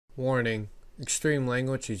Warning: extreme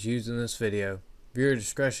language is used in this video. Viewer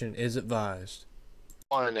discretion is advised.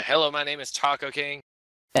 Hello, my name is Taco King.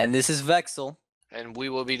 And this is Vexel. And we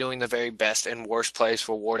will be doing the very best and worst plays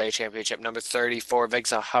for Warday Championship number 34.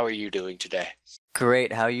 Vexel, how are you doing today?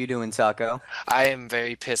 Great, how are you doing, Taco? I am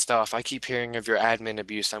very pissed off. I keep hearing of your admin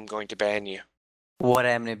abuse. I'm going to ban you. What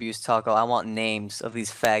admin abuse, Taco? I want names of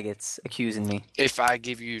these faggots accusing me. If I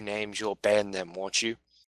give you names, you'll ban them, won't you?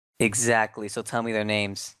 Exactly, so tell me their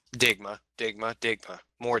names. Digma, Digma, Digma.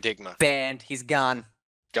 More Digma. Banned, he's gone.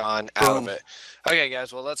 Gone, out of it. Okay,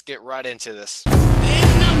 guys, well, let's get right into this.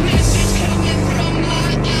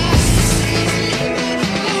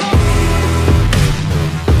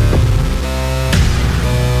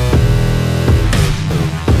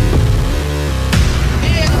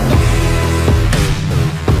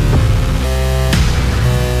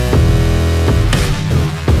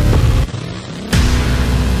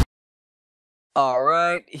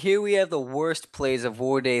 Alright, here we have the worst plays of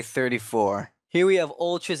Warday 34. Here we have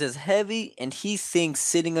Ultras as heavy, and he thinks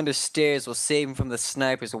sitting under stairs will save him from the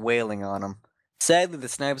snipers wailing on him. Sadly, the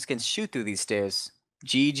snipers can shoot through these stairs.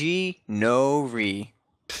 GG, no re.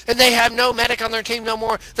 And they have no medic on their team no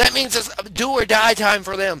more. That means it's do or die time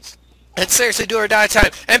for them. And seriously, do or die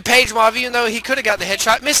time. And Page Mob, even though he could have got the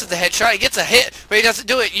headshot, misses the headshot. He gets a hit, but he doesn't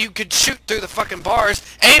do it. You could shoot through the fucking bars,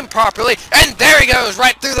 aim properly, and there he goes,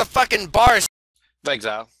 right through the fucking bars.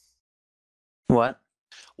 Vexile. What?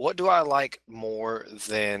 What do I like more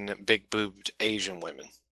than big-boobed Asian women?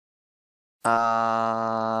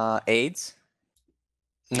 AIDS?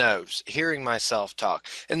 No, hearing myself talk.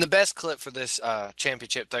 And the best clip for this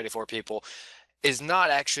Championship 34 people is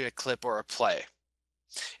not actually a clip or a play.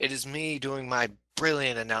 It is me doing my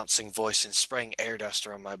brilliant announcing voice and spraying air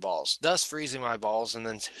duster on my balls, thus freezing my balls and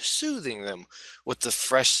then soothing them with the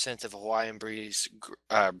fresh scent of Hawaiian breeze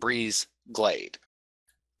glade.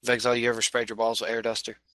 Vexile, you ever sprayed your balls with air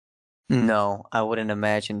duster? No, I wouldn't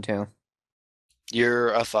imagine to. You're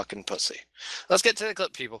a fucking pussy. Let's get to the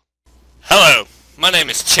clip, people. Hello, my name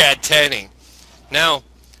is Chad Tanning. Now,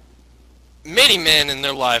 many men in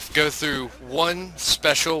their life go through one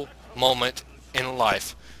special moment in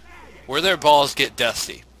life where their balls get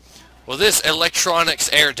dusty. Well, this electronics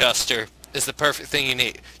air duster is the perfect thing you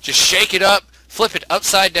need. Just shake it up, flip it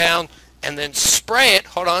upside down, and then spray it.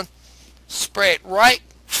 Hold on. Spray it right.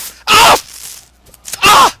 Ah!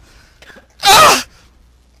 Ah! Ah!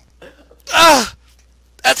 Ah!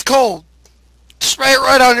 That's cold. Spray it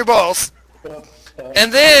right on your balls.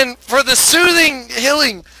 And then, for the soothing,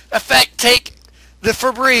 healing effect, take the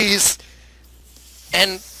Febreze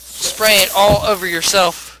and spray it all over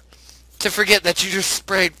yourself to forget that you just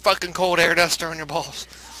sprayed fucking cold air duster on your balls.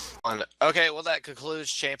 Okay, well that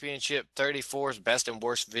concludes Championship 34's best and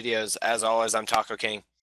worst videos. As always, I'm Taco King.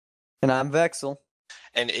 And I'm Vexel.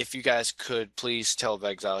 And if you guys could, please tell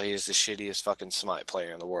Vexile he is the shittiest fucking Smite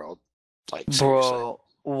player in the world. Like, seriously. Bro,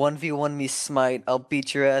 1v1 me Smite, I'll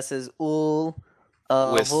beat your ass as Ul,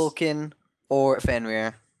 Vulcan, or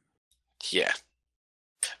Fenrir. Yeah.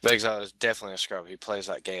 Vexile is definitely a scrub. He plays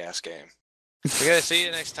that gay-ass game. We gotta see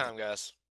you next time, guys.